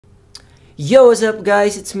Yo, what's up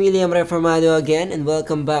guys? It's me, Liamreformado again, and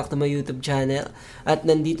welcome back to my YouTube channel. At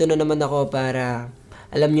nandito na naman ako para,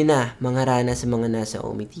 alam nyo na, mangharana sa mga nasa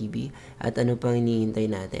OMETV. At ano pang hinihintay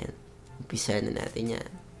natin? Umpisa na natin yan.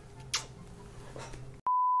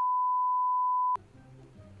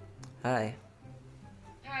 Hi.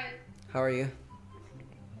 Hi. How are you?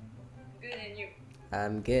 Good, and you?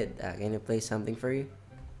 I'm good. Can I play something for you?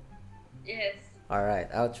 Yes. Alright,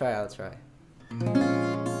 I'll try.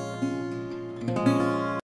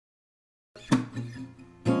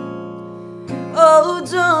 Oh,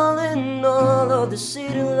 darling, all of the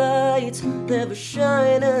city lights never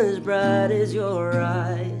shine as bright as your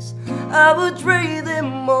eyes. I would trade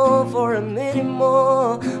them all for a minute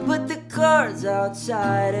more, but the cards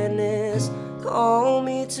outside and it's call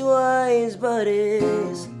me twice, but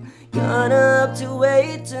it's gonna have to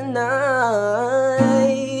wait tonight.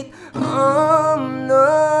 I'm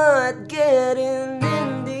not getting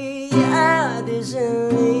in the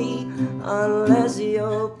Addison unless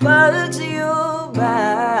your bags,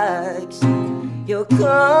 you're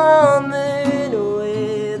coming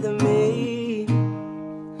with me.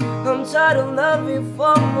 I'm tired of loving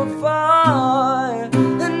from afar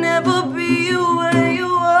and never be where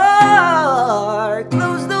you are.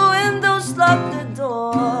 Close the windows, lock the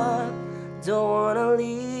door. Don't wanna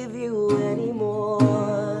leave you anymore.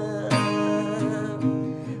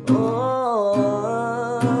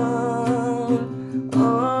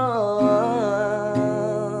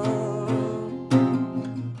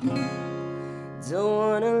 Don't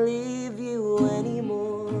wanna leave you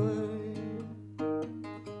anymore.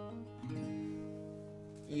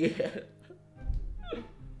 Yeah.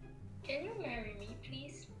 Can you marry me,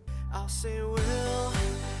 please? I'll say, will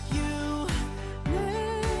you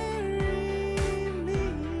marry me?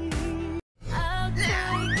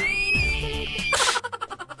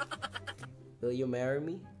 Will you marry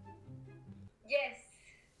me? Yes.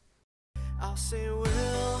 I'll say,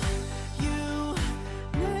 will you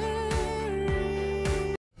marry?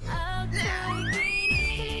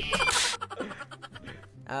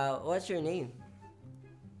 What's your name?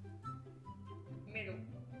 Middle.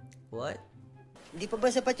 What? Hindi pa ba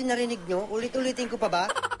sapat yung narinig nyo? Ulit-ulitin ko pa ba?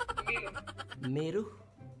 Meru?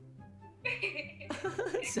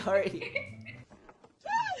 Sorry.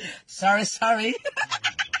 Sorry.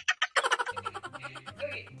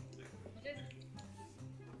 Okay. Just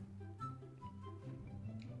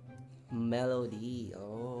Melody.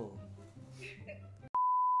 Oh.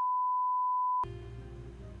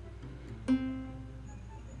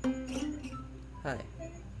 Hi.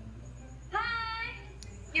 hi.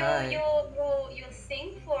 Hi. You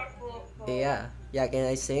sing for Yeah. Can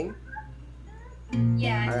I sing?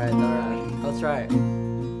 Yeah. Alright. I'll try.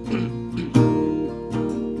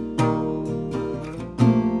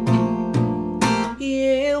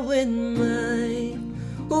 Yeah, when my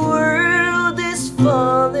world is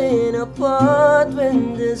falling apart,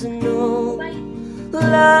 when there's no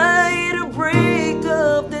light to break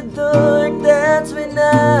up the dark, that's when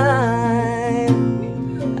I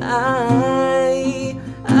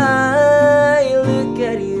look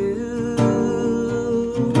at you.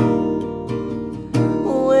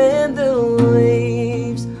 When the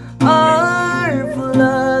waves are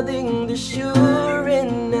flooding the shore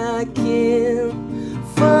and I can't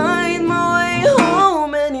find my way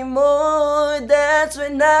home anymore, that's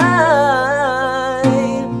when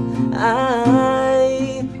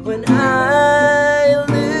when I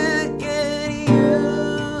look at you.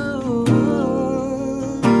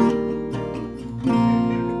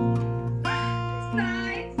 It's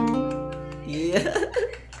nice. Yeah.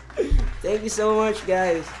 Thank you so much,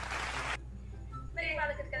 guys.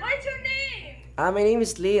 What's your name? My name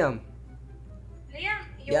is Liam. Liam.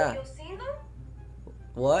 Yeah. You single?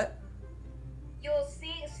 What? You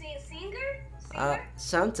singer?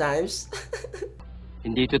 Sometimes.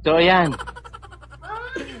 Hindi totoo yan. Oh,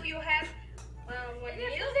 you have what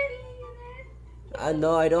music?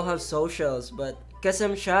 No, I don't have socials, but because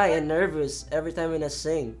I'm shy and nervous every time when I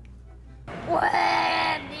sing. No,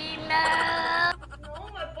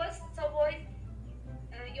 my voice,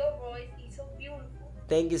 your voice is so beautiful.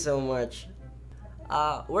 Thank you so much.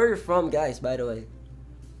 Where are you from, guys, by the way?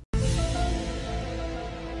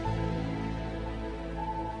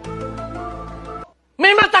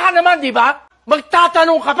 May mata ka naman, di ba?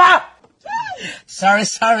 Magtatanong ka pa! Sorry.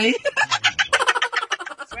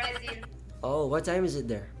 Brazil. Oh, what time is it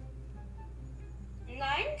there? 19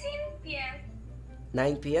 p.m.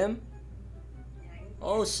 9 p.m.?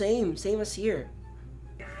 Oh, same as here.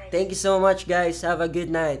 Thank you so much, guys. Have a good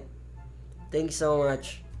night. Thank you so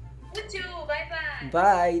much. You too. Bye-bye.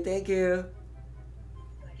 Bye. Thank you.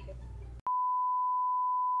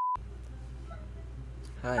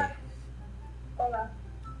 Hi. Hola.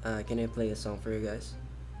 Can I play a song for you guys?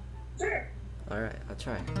 Sure. Alright, I'll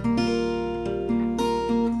try.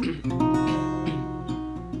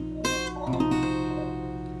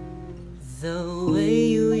 The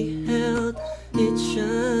way we held each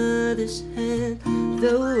other's hand,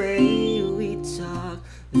 the way we talked,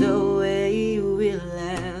 the way we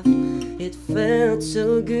laughed, it felt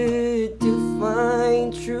so good to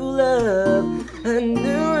find true love. I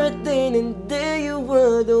knew right then and there you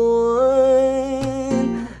were the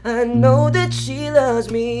one. I know that she loves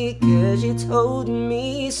me, cause she told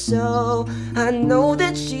me so. I know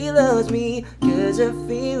that she loves me, cause her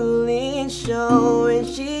feelings show. And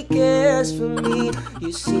she cares for me,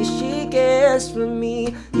 you see she cares for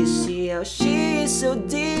me. You see how she's so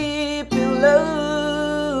deep in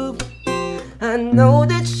love. I know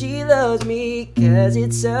that she loves me, cause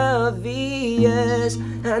it's obvious.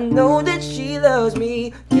 I know that she loves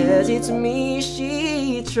me, cause it's me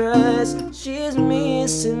she trusts. She's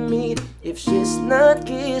missing me if she's not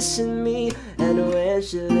kissing me. And when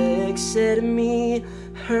she looks at me,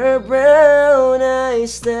 her brown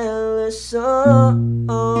eyes tell her so.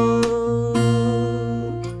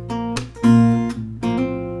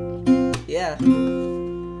 Yeah. Dude,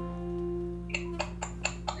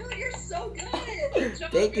 you're so good.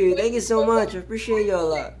 Thank you so much. I appreciate you a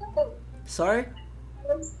lot. Sorry?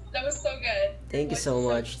 That was so good. Thank you so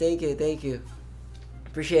much. Thank you.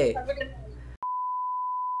 Appreciate it. Have a good night.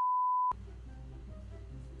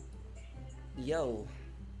 Yo.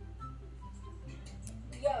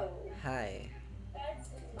 Yo. Hi.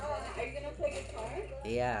 Are you gonna play guitar?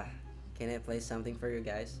 Yeah. Can I play something for you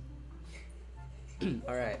guys?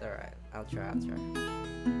 Alright. I'll try.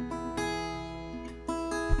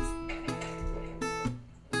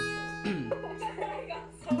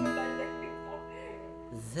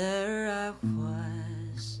 There I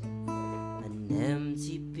was, an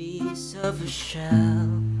empty piece of a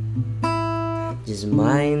shell, just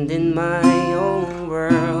minding my own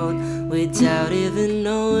world without even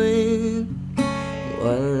knowing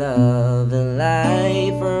what love and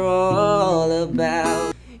life are all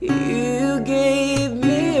about. You gave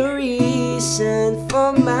me a reason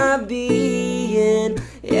for my being,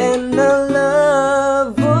 and I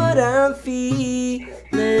love what I'm feeling.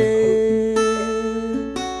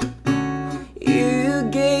 You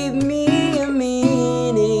gave me a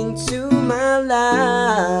meaning to my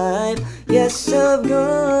life. Yes, I've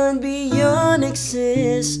gone beyond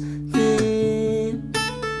existing,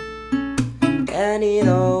 and it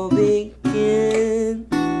all began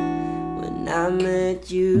when I met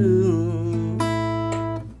you.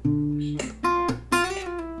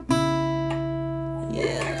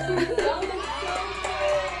 Yeah.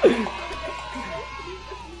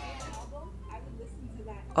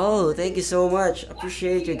 Oh, thank you so much.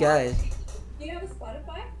 Appreciate you guys. Do you have a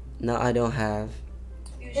Spotify? No, I don't have.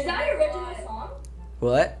 Is that an original song?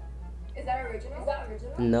 What? Is that original?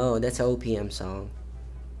 No, that's an OPM song.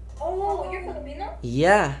 Oh, you're Filipino?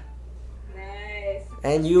 Yeah. Nice.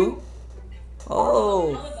 And you?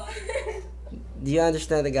 Oh. Do you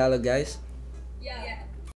understand Tagalog, guys? Yeah.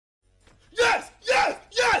 Yes!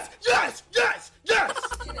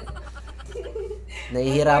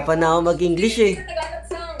 Nahihirapan na ako mag-English eh. Tagalog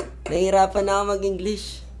song. Nahihirapan na ako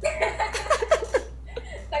mag-English.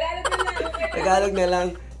 Tagalog na lang. Tagalog na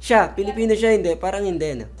lang. Siya, Pilipino siya, hindi. Parang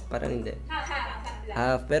hindi, no? Parang hindi.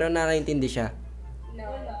 Pero nakaintindi siya.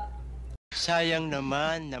 No. Sayang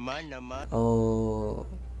naman. Oh.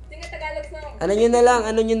 Sing a Tagalog song. Ano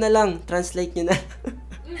nyo na lang. Translate nyo na.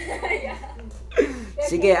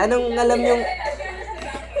 Sige, anong alam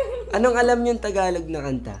yung Tagalog na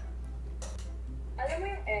kanta? Alam mo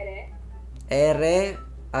yung ere? Ere?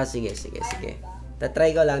 Ah, sige.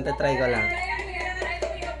 Tatry ko lang. Tatry ko lang.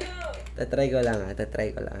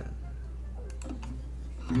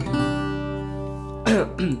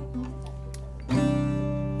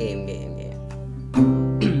 Game.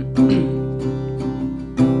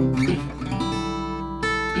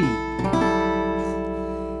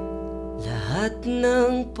 Lahat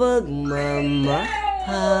ng pagmamahal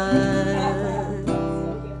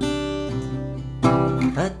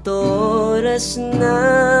at oras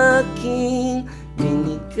na aking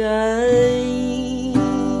binigay,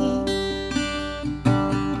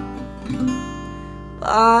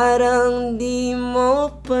 parang di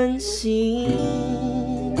mo pansin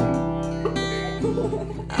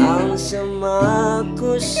ang sama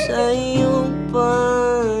ko sa iyong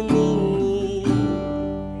paningin.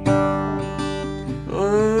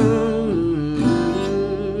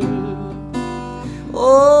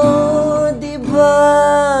 Oh, diba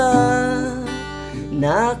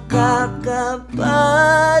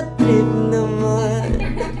nakakabad trip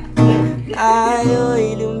naman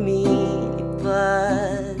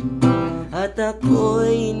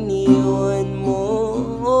ako'y iniwan mo.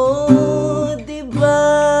 Diba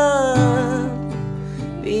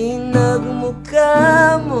pinagmukha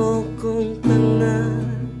mo kung tanga,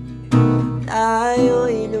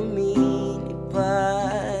 tayo'y lumilipad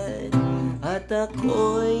at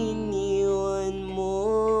ako'y iniwan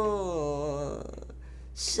mo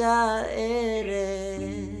sa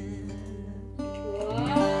ere.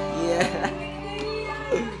 Yeah.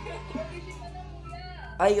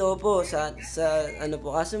 Ay, opo, sa ano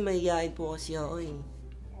po, kaso mahihain po kasi ako eh.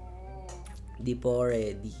 Di po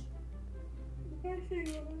ready.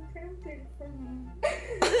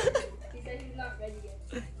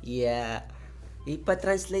 Yeah.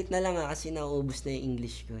 Ipa-translate na lang kasi nauubos na yung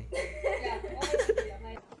English ko eh.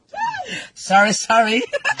 Sorry.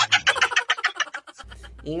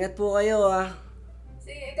 Ingat po kayo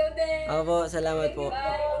Sige, ikaw din. Opo, salamat po.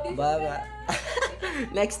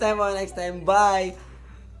 Bye-bye. Next time. Bye.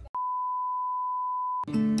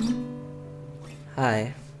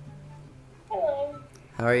 Hi. Hello.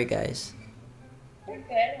 How are you guys? We're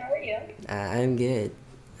good. How are you? I'm good.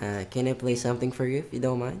 Can I play something for you if you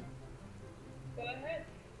don't mind? Go ahead.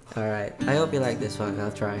 Alright. I hope you like this one.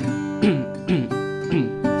 I'll try.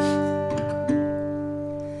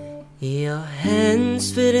 Your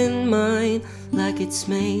hands fit in mine like it's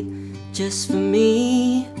made just for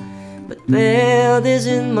me. But belt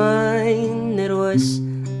isn't mine. It was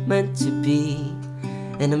meant to be.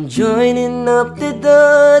 And I'm joining up the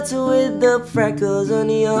dots with the freckles on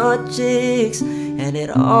your cheeks, and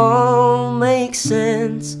it all makes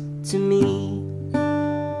sense to me.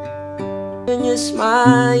 When you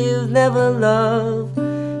smile, you've never loved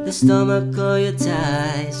the stomach or your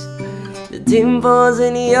thighs, the dimples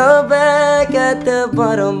in your back at the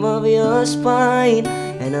bottom of your spine,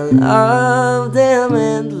 and I love them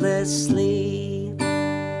endlessly.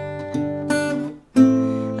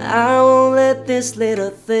 I won't let this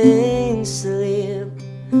little thing slip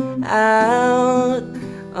out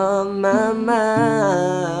of my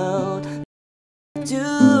mouth.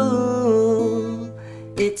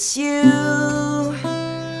 It's you,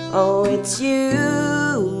 oh it's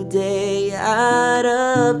you, day out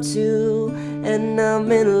up to, and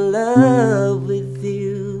I'm in love with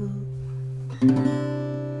you.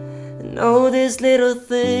 And all these little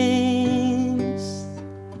things.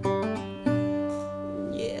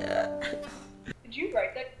 Did you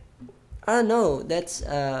write that? No, that's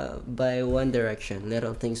by One Direction.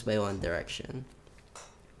 Little Things by One Direction.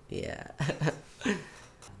 Yeah.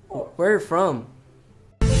 Where are you from?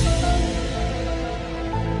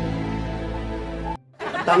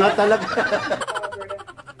 Tanga talaga.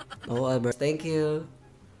 Oh, Albert. Thank you.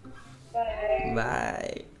 Bye.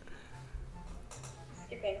 Bye.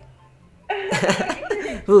 Skipping.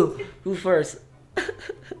 Who first?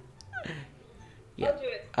 I'll do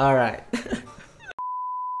it. All right.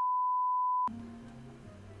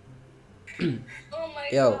 Oh my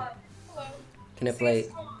Yo. god. Hello. Can I play?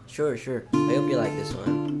 Sure. I hope you like this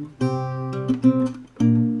one.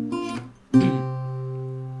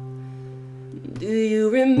 Do you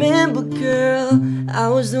remember, girl? I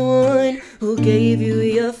was the one who gave you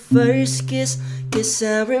your first kiss. Yes,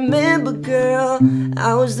 I remember, girl.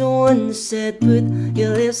 I was the one who said, put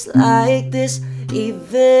your lips like this.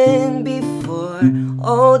 Even before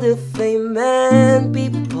all the fame and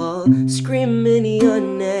people screaming your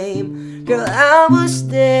name, girl, I was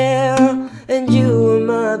there, and you were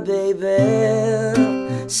my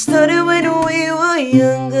baby. Started when we were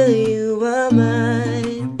younger, you were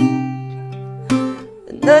mine.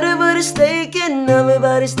 Not everybody's taken,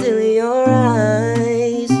 everybody's still in your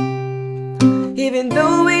eyes. Even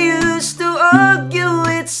though we used to argue,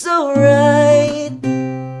 it's alright.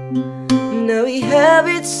 Now we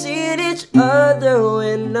haven't seen each other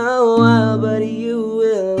in a while, but you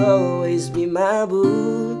will always be my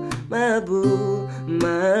boo, my boo,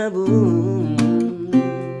 my boo.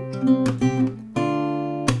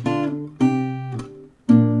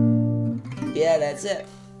 Yeah, that's it.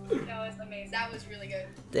 That was amazing. That was really good.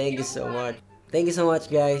 Thank you so much. Thank you so much,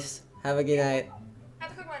 guys. Have a good night.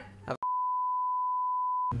 Have a good one. Have-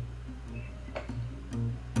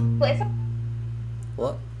 Play some.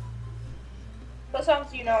 What? What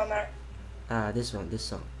songs do you know on that? This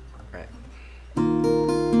song. Right.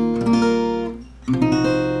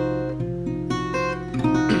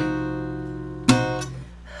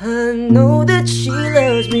 I know that she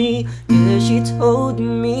loves me, cause she told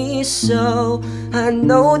me so. I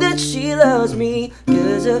know that she loves me,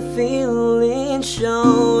 cause her feelings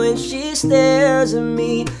show. When she stares at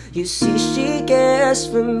me, you see she cares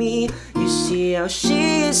for me. You see how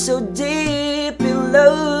she is so deep in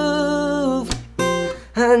love.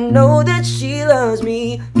 I know that she loves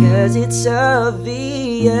me, cause it's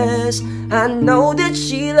obvious. I know that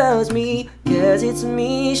she loves me, cause it's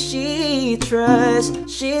me she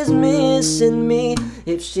trusts. She's missing me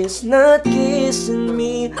if she's not kissing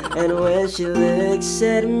me. And when she looks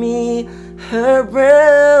at me, her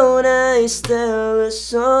brown eyes tell a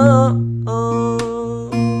song.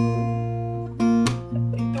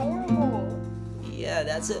 Adorable. Yeah,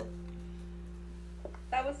 that's it.